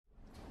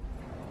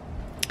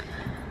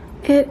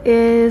It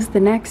is the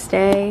next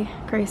day.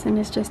 Grayson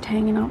is just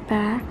hanging out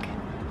back.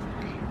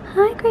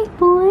 Hi, Grace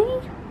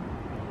boy.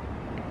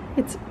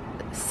 It's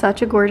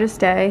such a gorgeous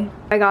day.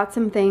 I got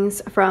some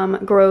things from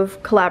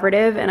Grove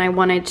Collaborative and I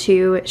wanted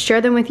to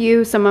share them with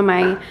you. Some of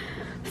my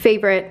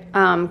favorite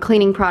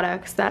cleaning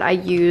products that I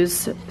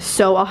use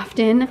so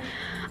often.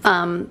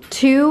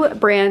 Two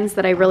brands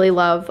that I really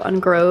love on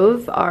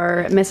Grove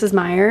are Mrs.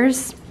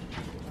 Meyers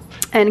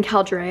and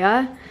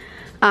Caldrea.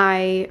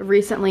 I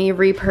recently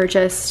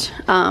repurchased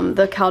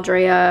the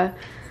Caldrea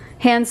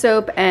hand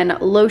soap and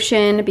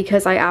lotion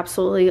because I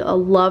absolutely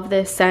love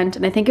this scent,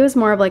 and I think it was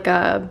more of like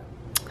a,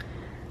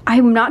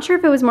 I'm not sure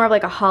if it was more of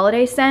like a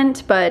holiday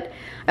scent, but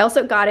I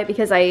also got it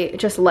because I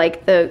just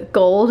like the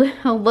gold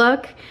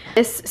look.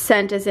 This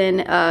scent is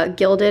in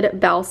Gilded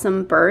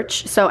Balsam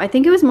Birch, so I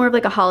think it was more of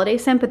like a holiday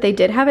scent, but they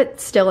did have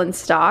it still in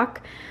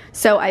stock,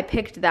 so I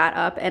picked that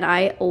up and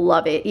I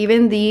love it.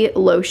 Even the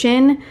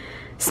lotion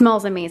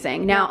smells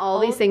amazing. Now all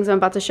these things I'm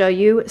about to show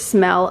you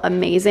smell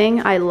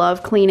amazing. I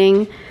love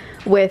cleaning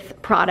with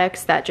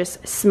products that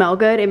just smell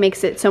good. It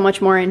makes it so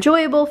much more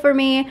enjoyable for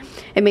me.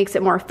 It makes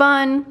it more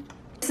fun.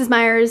 Mrs.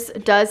 Meyers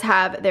does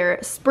have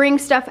their spring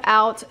stuff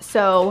out,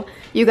 so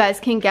you guys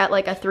can get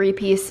like a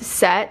 3-piece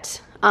set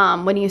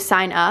when you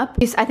sign up.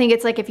 I think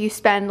it's like if you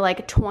spend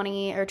like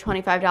 $20 or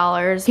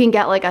 $25, you can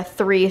get like a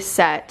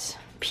 3-set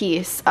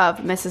piece of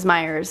Mrs.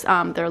 Meyers.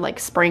 They're like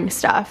spring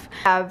stuff.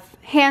 Have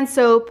hand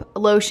soap,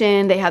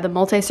 lotion, they have the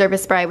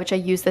multi-service spray, which I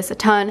use this a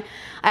ton.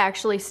 I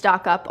actually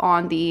stock up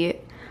on the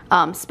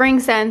spring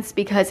scents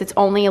because it's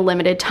only a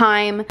limited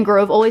time.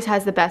 Grove always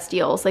has the best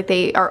deals. Like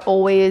they are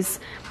always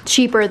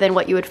cheaper than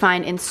what you would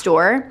find in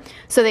store.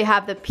 So they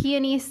have the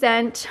Peony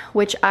scent,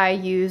 which I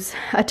use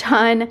a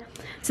ton.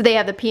 So they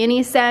have the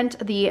Peony scent,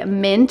 the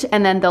mint,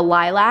 and then the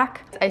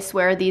lilac. I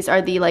swear these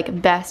are the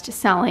like best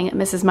selling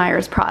Mrs.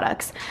 Meyers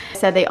products. I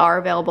said they are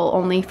available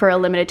only for a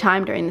limited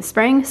time during the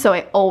spring, so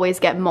I always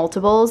get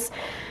multiples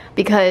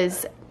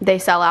because they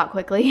sell out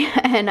quickly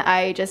and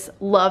I just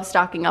love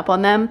stocking up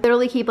on them.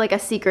 Literally keep like a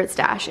secret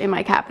stash in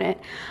my cabinet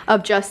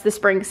of just the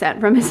spring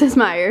scent from Mrs.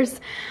 Meyers.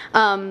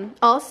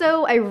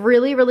 Also, I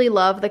really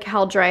love the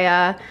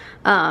Caldrea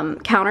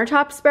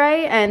countertop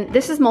spray, and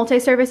this is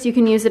multi-service. You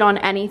can use it on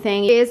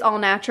anything. It is all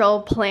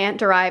natural plant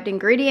derived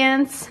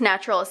ingredients,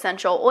 natural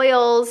essential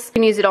oils. You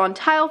can use it on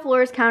tile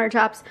floors,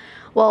 countertops,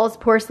 walls,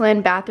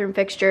 porcelain, bathroom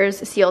fixtures,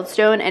 sealed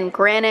stone, and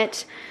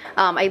granite.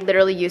 I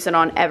literally use it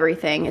on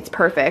everything. It's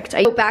perfect.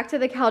 I go back to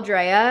the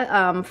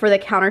Caldrea for the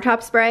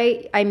countertop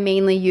spray. I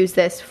mainly use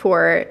this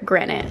for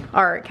granite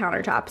or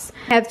countertops.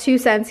 I have 2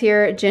 scents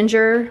here,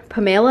 ginger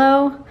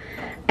pomelo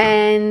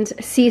and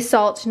sea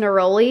salt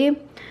neroli.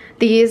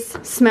 These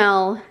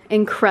smell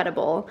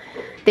incredible.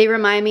 They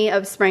remind me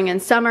of spring and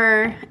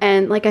summer,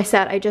 and like I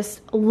said, I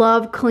just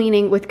love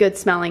cleaning with good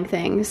smelling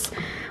things.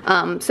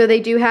 So they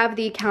do have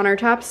the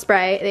countertop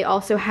spray. They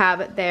also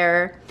have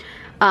their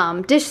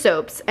dish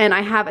soaps, and I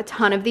have a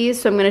ton of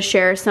these, so I'm gonna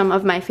share some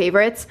of my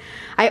favorites.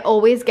 I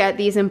always get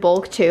these in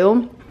bulk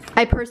too.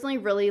 I personally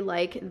really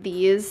like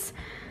these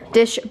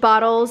dish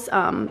bottles.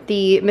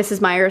 The Mrs.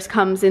 Meyers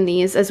comes in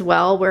these as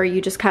well, where you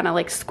just kind of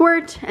like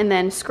squirt and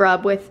then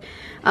scrub with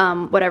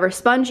whatever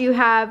sponge you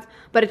have,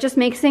 but it just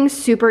makes things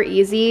super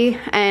easy,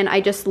 and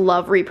I just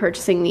love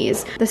repurchasing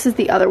these. This is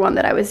the other one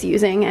that I was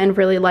using and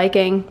really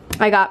liking.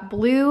 I got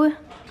blue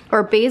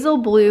or basil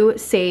blue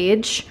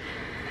sage.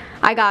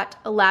 I got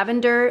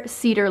lavender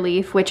cedar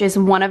leaf, which is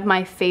one of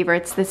my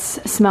favorites. This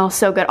smells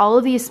so good. All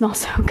of these smell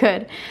so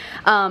good.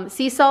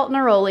 Sea salt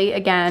neroli,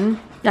 again,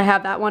 I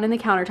have that one in the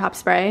countertop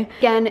spray.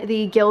 Again,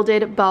 the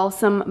Gilded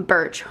Balsam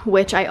Birch,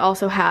 which I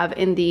also have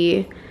in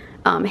the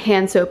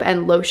hand soap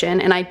and lotion,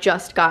 and I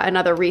just got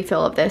another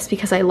refill of this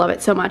because I love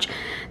it so much.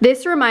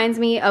 This reminds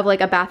me of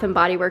like a Bath &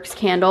 Body Works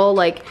candle,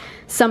 like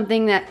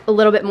something that a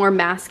little bit more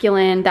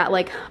masculine, that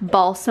like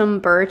balsam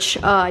birch.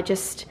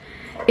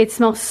 It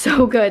smells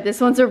so good. This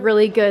one's a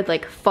really good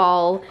like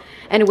fall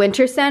and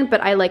winter scent,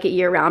 but I like it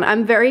year round.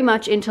 I'm very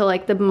much into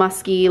like the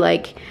musky,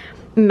 like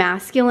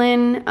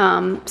masculine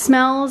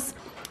smells.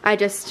 I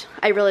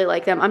really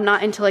like them. I'm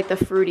not into like the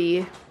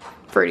fruity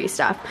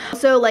stuff.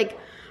 Also like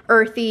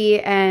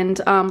earthy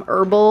and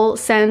herbal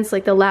scents,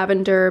 like the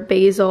lavender,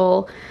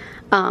 basil,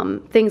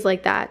 things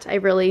like that. I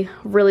really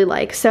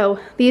like. So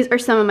these are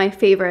some of my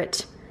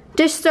favorite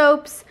dish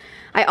soaps.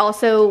 I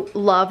also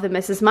love the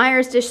Mrs.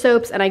 Meyers dish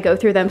soaps, and I go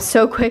through them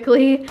so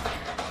quickly.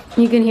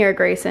 You can hear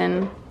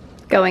Grayson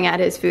going at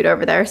his food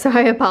over there, so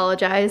I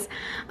apologize.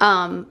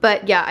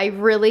 But yeah, I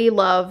really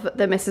love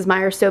the Mrs.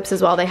 Meyers soaps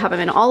as well. They have them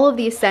in all of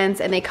these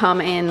scents, and they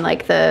come in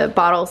like the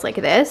bottles like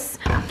this.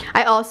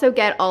 I also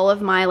get all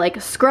of my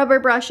like scrubber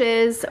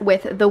brushes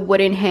with the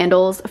wooden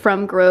handles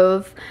from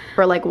Grove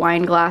for like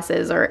wine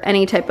glasses or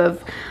any type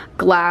of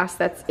glass.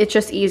 It's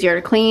just easier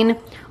to clean.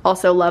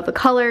 Also love the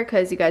color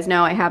because you guys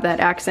know I have that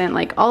accent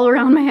like all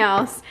around my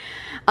house.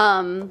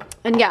 And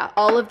yeah,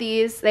 all of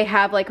these, they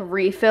have like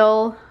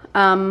refill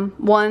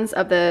ones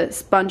of the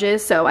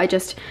sponges, so I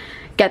just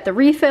get the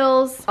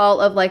refills.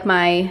 All of like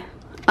my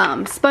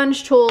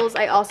sponge tools.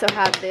 I also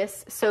have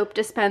this soap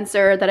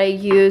dispenser that I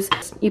use.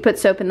 You put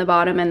soap in the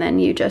bottom and then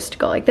you just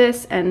go like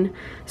this and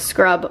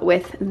scrub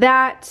with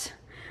that.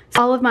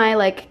 All of my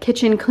like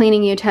kitchen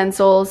cleaning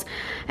utensils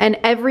and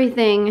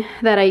everything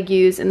that I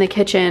use in the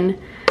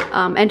kitchen,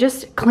 and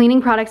just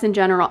cleaning products in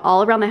general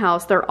all around the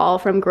house, they're all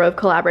from Grove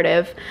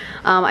Collaborative.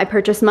 I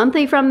purchase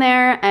monthly from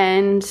there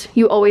and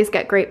you always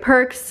get great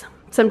perks.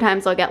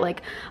 Sometimes I'll get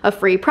like a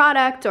free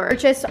product, or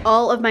purchase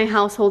all of my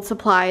household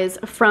supplies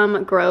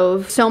from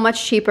Grove. So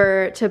much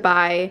cheaper to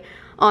buy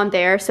on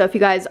there. So if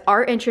you guys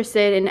are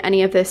interested in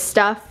any of this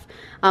stuff,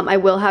 I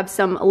will have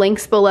some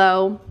links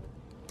below.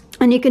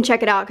 And you can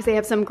check it out because they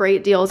have some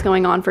great deals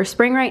going on for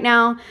spring right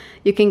now.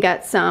 You can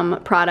get some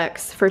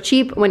products for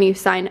cheap when you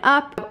sign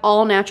up.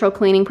 All natural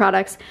cleaning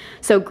products.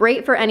 So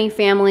great for any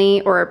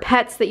family or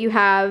pets that you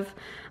have.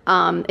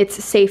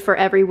 It's safe for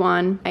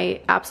everyone.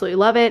 I absolutely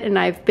love it, and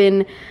I've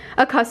been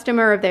a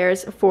customer of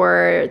theirs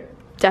for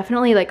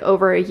definitely like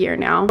over a year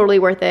now. Totally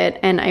worth it,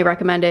 and I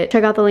recommend it.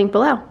 Check out the link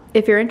below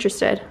if you're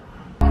interested.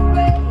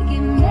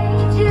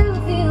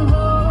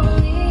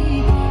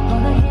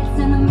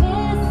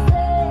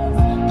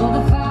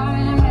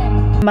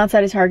 I'm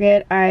outside of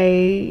Target.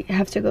 I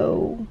have to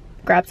go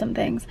grab some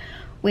things.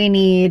 We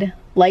need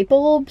light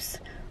bulbs.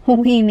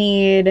 We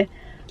need,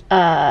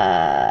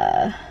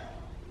 I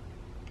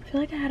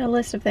feel like I had a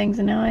list of things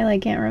and now I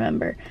like can't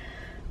remember.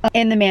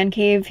 In the man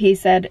cave,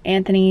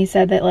 Anthony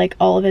said that like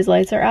all of his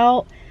lights are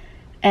out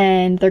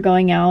and they're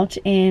going out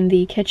in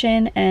the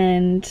kitchen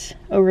and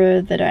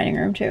over the dining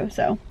room too,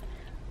 so.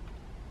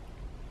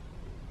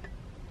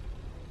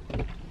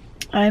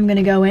 I'm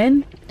gonna go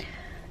in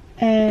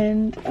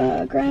and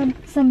grab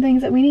some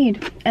things that we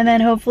need. And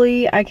then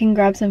hopefully I can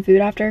grab some food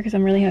after because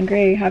I'm really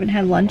hungry. I haven't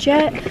had lunch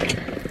yet.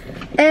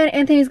 And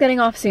Anthony's getting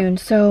off soon,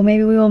 so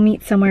maybe we will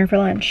meet somewhere for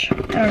lunch. I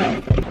don't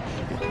know.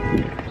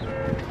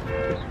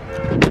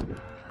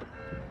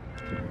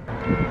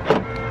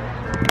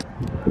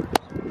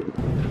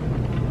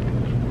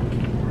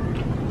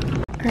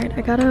 Alright,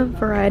 I got a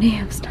variety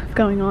of stuff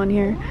going on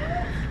here.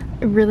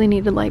 I really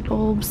needed light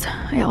bulbs.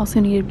 I also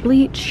needed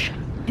bleach.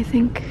 I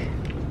think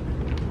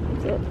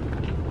that's it.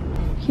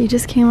 He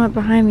just came up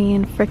behind me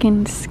and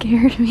freaking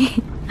scared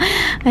me.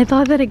 I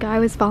thought that a guy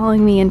was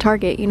following me in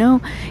Target. You know,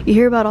 you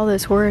hear about all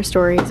those horror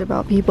stories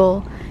about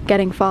people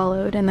getting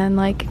followed and then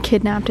like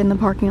kidnapped in the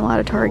parking lot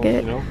of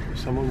Target. Well, you know, if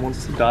someone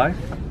wants to die,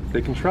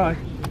 they can try.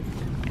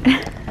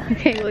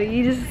 Okay, well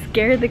you just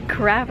scared the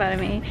crap out of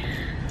me.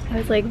 I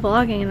was like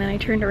vlogging and then I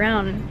turned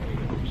around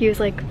and he was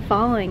like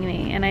following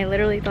me and I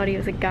literally thought he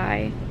was a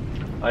guy.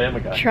 I am a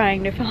guy.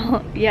 Trying to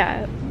follow,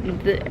 yeah,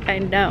 I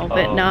know,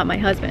 but not my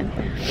husband.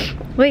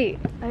 Wait,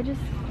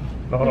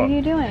 what are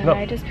you doing? No.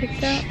 I just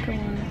picked up the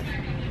one.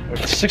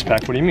 It's a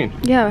 6-pack, what do you mean?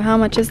 Yeah, how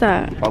much is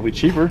that? Probably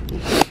cheaper.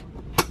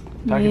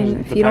 I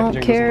mean, if you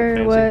don't care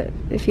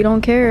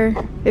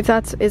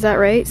is that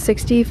right?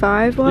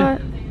 65 watt? Yeah,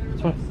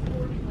 that's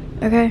fine.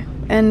 Okay,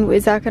 and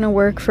is that gonna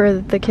work for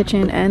the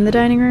kitchen and the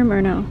dining room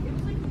or no?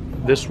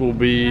 This will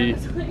be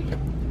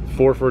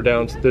 4 for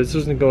downstairs. This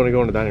isn't going to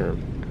go in the dining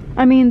room.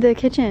 I mean the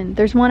kitchen.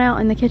 There's one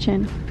out in the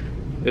kitchen.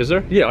 Is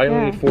there? Yeah, I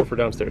only need 4 for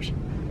downstairs.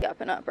 The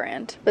Up and Up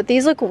brand. But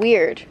these look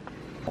weird.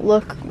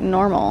 Look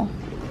normal.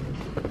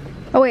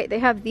 Oh wait, they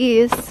have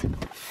these.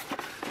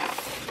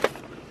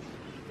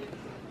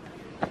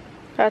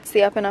 That's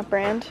the Up and Up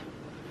brand.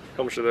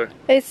 How much are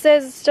they? It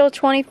says it's still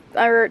 20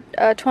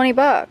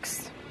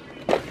 bucks.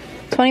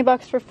 20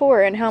 bucks for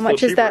 4, and how Still much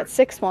cheaper. is that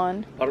 6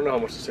 one? I don't know how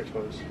much the 6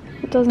 one is.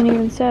 It doesn't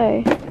even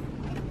say.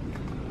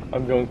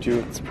 I'm going to.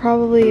 It's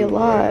probably a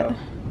lot.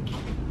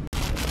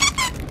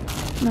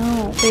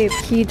 No, babe,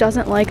 he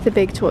doesn't like the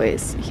big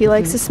toys. He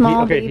likes the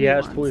small baby he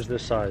has ones. toys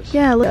this size.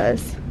 Yeah, he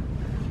does.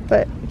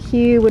 But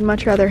he would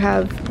much rather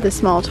have the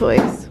small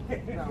toys.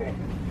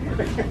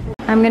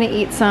 I'm gonna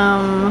eat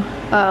some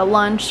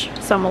lunch,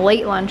 some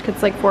late lunch, because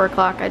it's like 4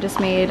 o'clock. I just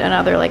made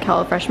another like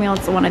HelloFresh meal.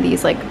 It's one of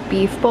these like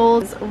beef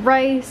bowls.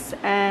 Rice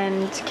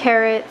and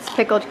carrots,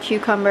 pickled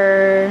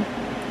cucumber,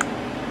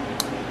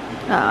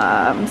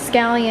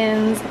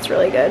 scallions. It's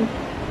really good.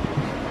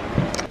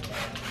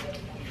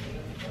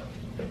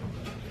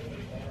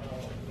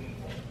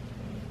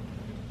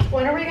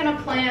 When are we gonna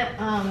plant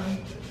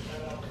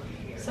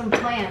some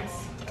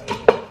plants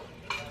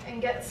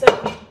and get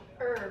some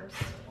herbs?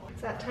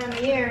 It's that time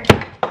of year.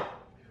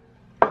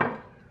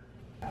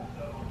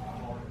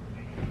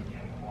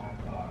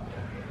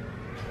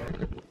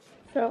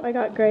 So I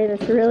got Gray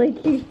this really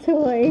cute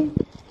toy.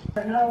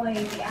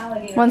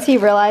 Once he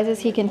realizes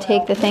he can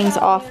take the things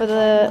off of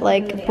the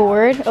like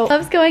board. Oh,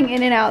 loves going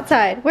in and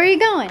outside. Where are you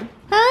going?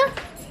 Huh?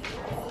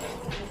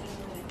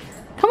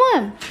 Come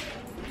on.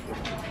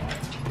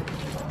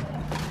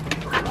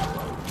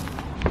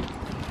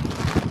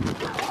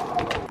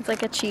 It's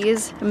like a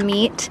cheese,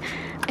 meat,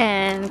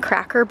 and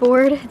cracker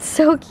board. It's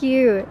so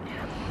cute.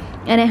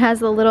 And it has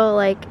the little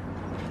like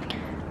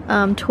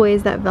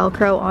toys that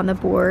Velcro on the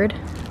board.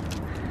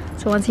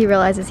 So once he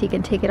realizes he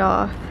can take it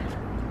off,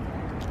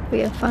 we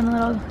have a fun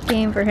little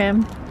game for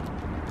him.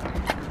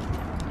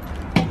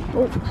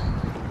 Oh.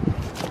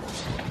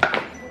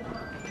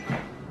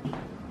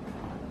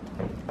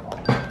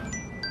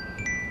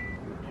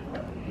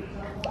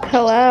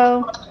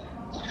 Hello.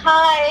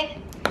 Hi.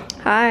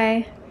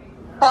 Hi.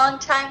 Long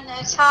time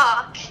no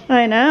talk.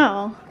 I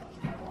know.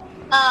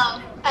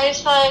 I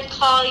just thought I'd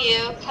call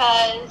you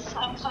because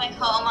I'm coming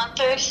home on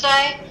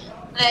Thursday,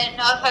 and I didn't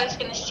know if I was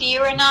going to see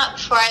you or not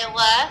before I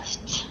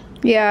left.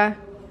 Yeah.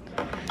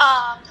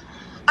 I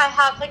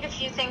have like a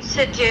few things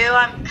to do.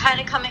 I'm kind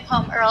of coming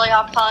home early.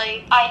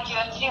 I do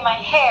have to do my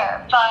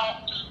hair,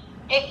 but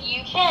if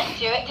you can't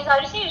do it, because I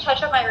just need to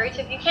touch up my roots.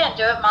 If you can't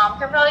do it, Mom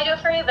can probably do it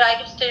for me, but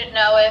I just didn't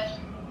know if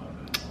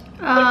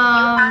you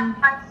had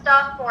my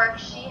stuff or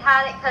if she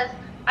had it, because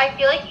I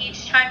feel like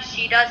each time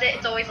she does it,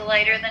 it's always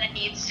later than it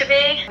needs to be.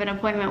 I have an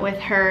appointment with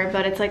her,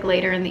 but it's like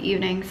later in the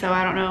evening, so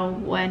I don't know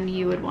when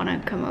you would want to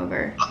come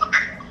over.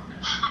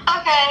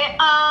 Okay,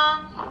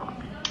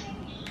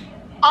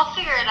 I'll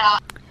figure it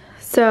out.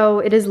 So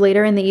it is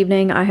later in the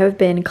evening. I have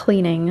been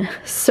cleaning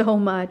so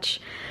much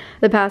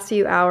the past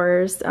few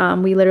hours.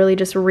 We literally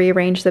just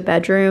rearranged the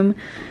bedroom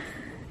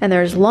and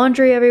there's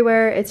laundry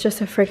everywhere. It's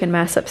just a freaking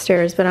mess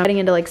upstairs, but I'm getting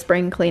into like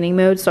spring cleaning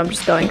mode, so I'm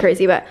just going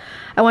crazy. But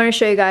I want to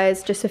show you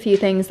guys just a few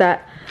things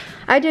that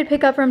I did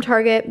pick up from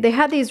Target. They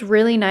had these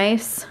really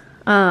nice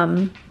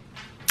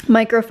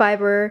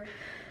microfiber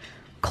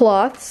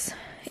cloths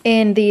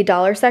in the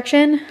dollar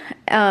section,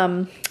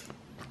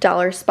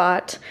 dollar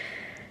spot,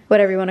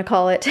 whatever you want to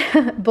call it,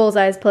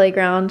 Bullseye's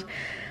Playground.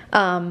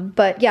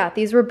 But yeah,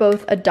 these were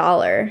both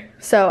 $1.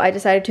 So I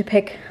decided to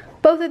pick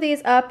both of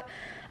these up.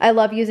 I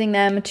love using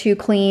them to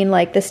clean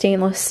like the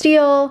stainless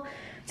steel,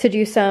 to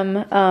do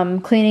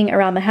some cleaning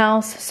around the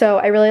house. So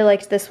I really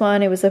liked this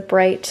one. It was a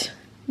bright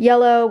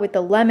yellow with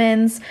the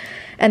lemons.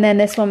 And then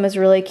this one was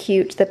really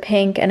cute, the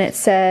pink, and it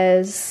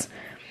says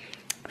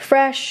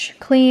fresh,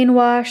 clean,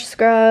 wash,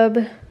 scrub,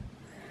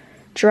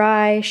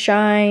 dry,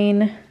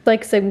 shine,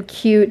 like some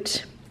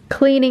cute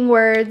cleaning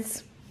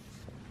words.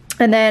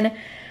 And then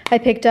I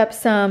picked up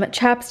some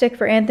chapstick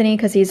for Anthony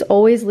because he's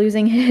always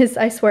losing his.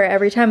 I swear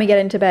every time we get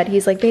into bed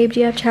he's like, babe, do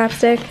you have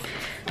chapstick?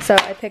 So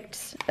I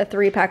picked a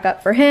 3-pack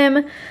up for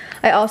him.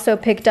 I also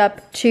picked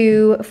up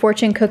 2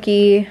 Fortune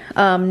Cookie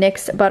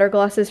NYX butter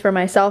glosses for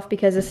myself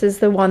because this is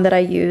the one that I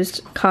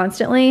used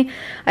constantly.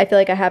 I feel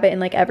like I have it in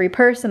like every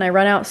purse and I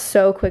run out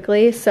so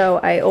quickly, so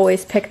I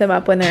always pick them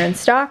up when they're in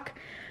stock.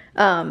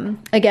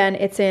 Again,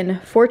 it's in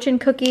Fortune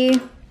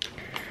Cookie.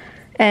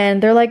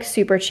 And they're like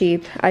super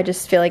cheap. I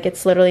just feel like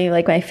it's literally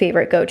like my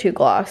favorite go-to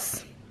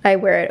gloss. I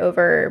wear it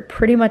over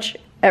pretty much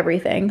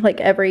everything, like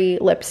every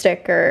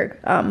lipstick or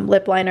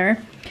lip liner.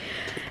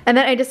 And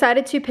then I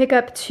decided to pick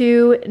up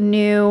 2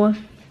 new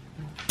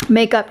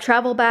makeup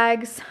travel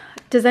bags.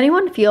 Does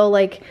anyone feel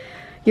like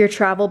your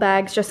travel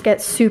bags just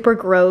get super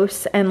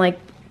gross and like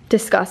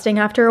disgusting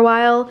after a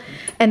while?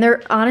 And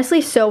they're honestly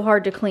so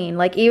hard to clean.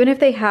 Like even if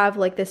they have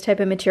like this type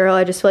of material,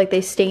 I just feel like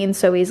they stain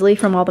so easily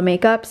from all the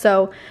makeup.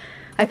 So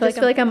I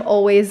feel like I'm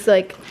always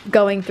like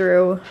going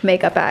through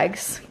makeup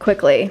bags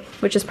quickly,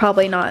 which is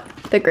probably not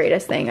the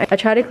greatest thing. I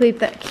try to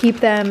keep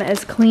them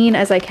as clean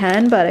as I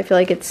can, but I feel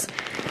like it's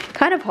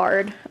kind of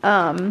hard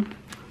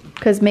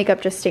because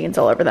makeup just stains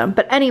all over them.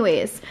 But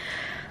anyways,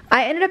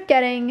 I ended up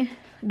getting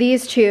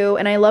these 2,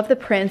 and I love the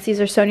prints.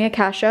 These are Sonia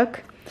Kashuk,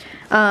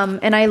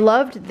 and I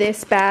loved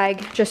this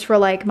bag just for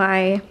like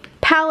my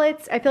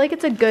palettes. I feel like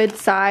it's a good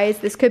size.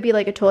 This could be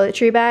like a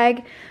toiletry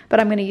bag, but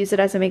I'm gonna use it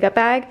as a makeup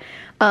bag.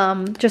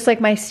 Just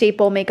like my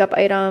staple makeup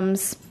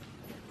items,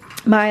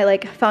 my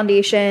like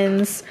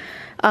foundations,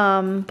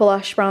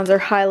 blush, bronzer,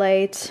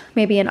 highlight,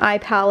 maybe an eye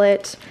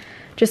palette,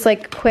 just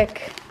like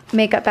quick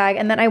makeup bag.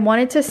 And then I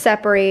wanted to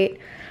separate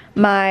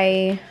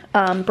my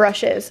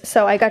brushes,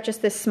 so I got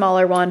just this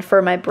smaller one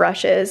for my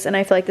brushes, and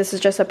I feel like this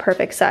is just a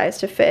perfect size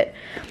to fit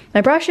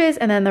my brushes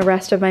and then the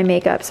rest of my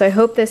makeup. So I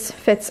hope this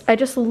fits. I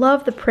just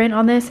love the print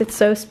on this. It's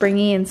so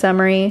springy and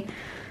summery,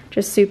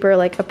 just super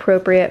like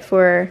appropriate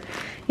for,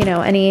 you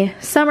know, any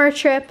summer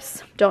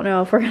trips. Don't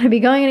know if we're gonna be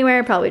going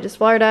anywhere, probably just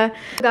Florida.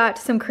 Got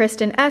some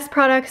Kristen S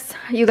products.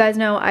 You guys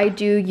know I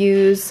do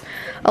use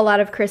a lot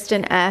of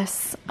Kristen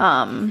S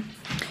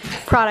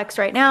products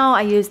right now.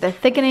 I use the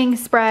thickening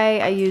spray,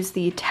 I use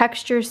the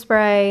texture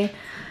spray.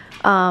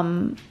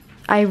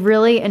 I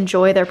really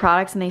enjoy their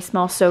products and they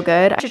smell so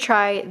good. I should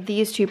try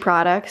these 2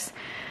 products.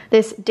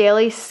 This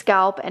daily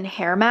scalp and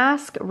hair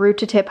mask, root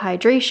to tip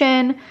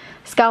hydration,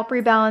 scalp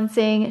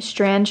rebalancing,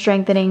 strand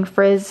strengthening,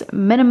 frizz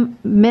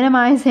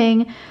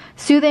minimizing,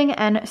 soothing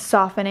and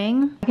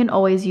softening. I can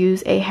always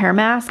use a hair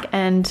mask,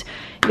 and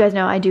you guys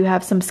know I do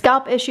have some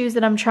scalp issues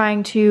that I'm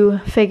trying to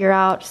figure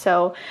out.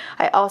 So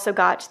I also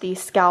got the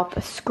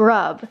scalp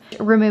scrub. It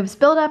removes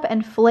buildup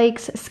and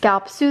flakes,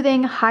 scalp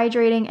soothing,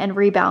 hydrating and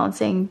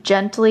rebalancing,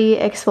 gently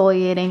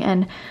exfoliating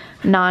and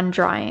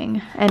non-drying.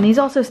 And these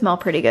also smell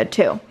pretty good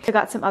too. I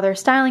got some other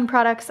styling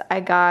products. I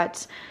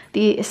got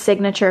the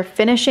Signature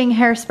Finishing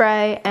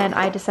Hairspray, and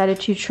I decided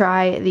to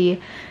try the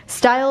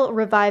Style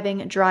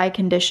Reviving Dry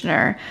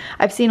Conditioner.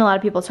 I've seen a lot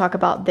of people talk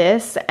about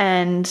this,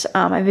 and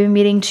I've been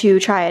meaning to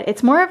try it.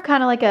 It's more of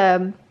kind of like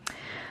a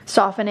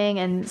softening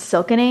and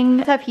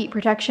silkening. It have heat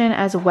protection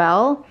as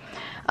well.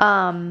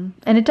 And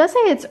it does say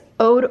it's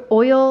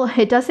oil.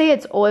 It does say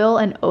it's oil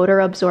and odor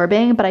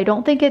absorbing, but I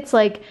don't think it's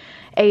like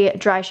a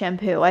dry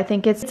shampoo. I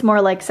think it's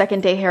more like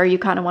second day hair. You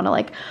kind of want to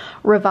like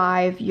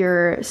revive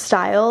your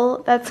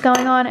style that's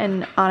going on.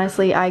 And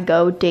honestly, I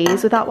go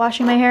days without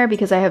washing my hair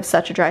because I have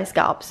such a dry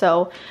scalp.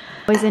 So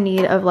I'm always in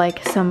need of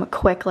like some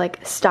quick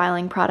like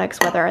styling products,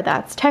 whether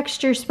that's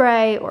texture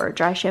spray or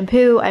dry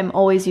shampoo. I'm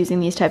always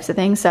using these types of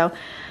things. So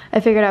I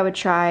figured I would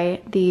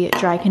try the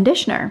dry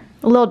conditioner,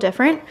 a little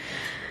different.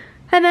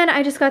 And then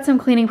I just got some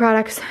cleaning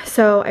products.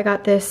 So I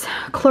got this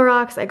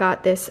Clorox, I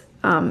got this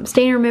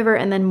stain remover,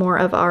 and then more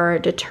of our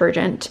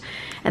detergent.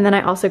 And then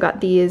I also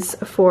got these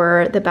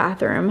for the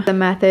bathroom. The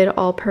Method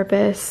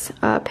all-purpose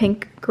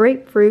pink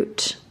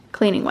grapefruit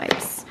cleaning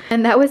wipes.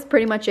 And that was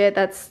pretty much it.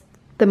 That's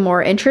the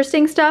more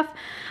interesting stuff.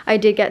 I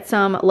did get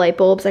some light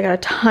bulbs. I got a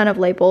ton of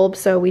light bulbs,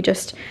 so we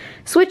just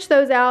switched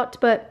those out.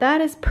 But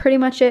that is pretty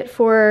much it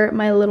for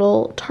my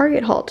little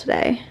Target haul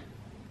today.